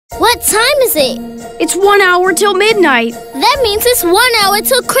What time is it? It's 1 hour till midnight. That means it's 1 hour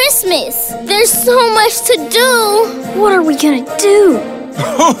till Christmas. There's so much to do. What are we gonna do?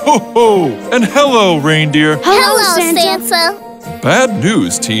 Ho, ho, ho! And hello, reindeer. Hello, Santa. Bad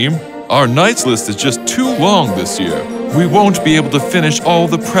news, team. Our nights list is just too long this year. We won't be able to finish all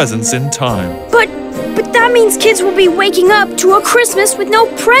the presents in time. But that means kids will be waking up to a Christmas with no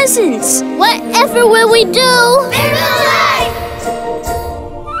presents. Whatever will we do? Bearville Alive!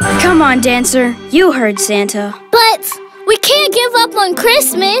 Come on, Dancer. You heard Santa. But we can't give up on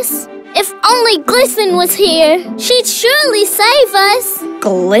Christmas. If only Glisten was here, she'd surely save us.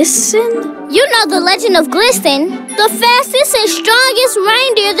 Glisten? You know the legend of Glisten, the fastest and strongest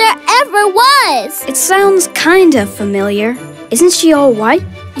reindeer there ever was. It sounds kinda familiar. Isn't she all white?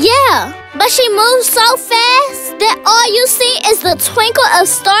 Yeah, but she moves so fast that all you see is the twinkle of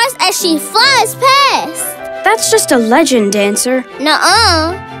stars as she flies past. That's just a legend, Dancer.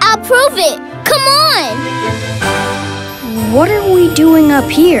 Nuh-uh. I'll prove it. Come on. What are we doing up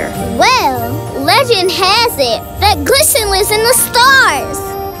here? Well, legend has it that Glisten lives in the stars.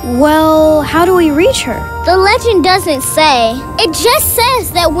 Well, how do we reach her? The legend doesn't say. It just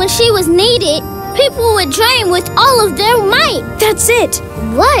says that when she was needed, people would dream with all of their might. That's it.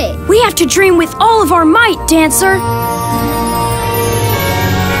 What? We have to dream with all of our might, Dancer.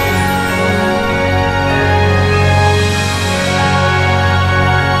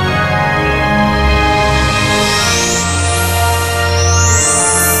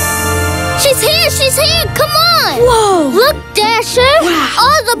 She's here! Come on! Whoa! Look, Dasher! Wow.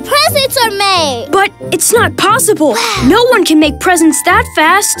 All the presents are made! But it's not possible! No one can make presents that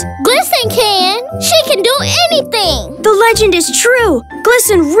fast! Glisten can! She can do anything! The legend is true!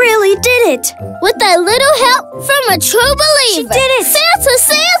 Glisten really did it! With a little help from a true believer! She did it!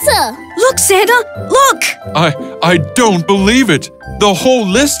 Santa! Look, Santa! Look! I don't believe it! The whole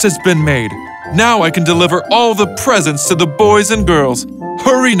list has been made! Now I can deliver all the presents to the boys and girls!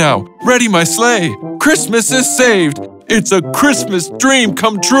 Hurry now! Ready my sleigh! Christmas is saved! It's a Christmas dream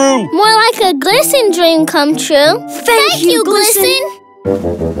come true! More like a Glisten dream come true! Thank you, Glisten!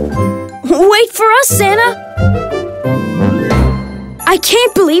 Wait for us, Santa! I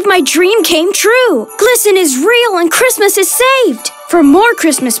can't believe my dream came true! Glisten is real and Christmas is saved! For more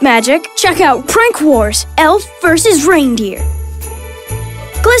Christmas magic, check out Prank Wars, Elf vs. Reindeer.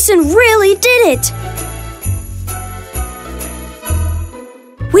 Glisten really did it!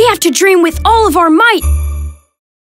 We have to dream with all of our might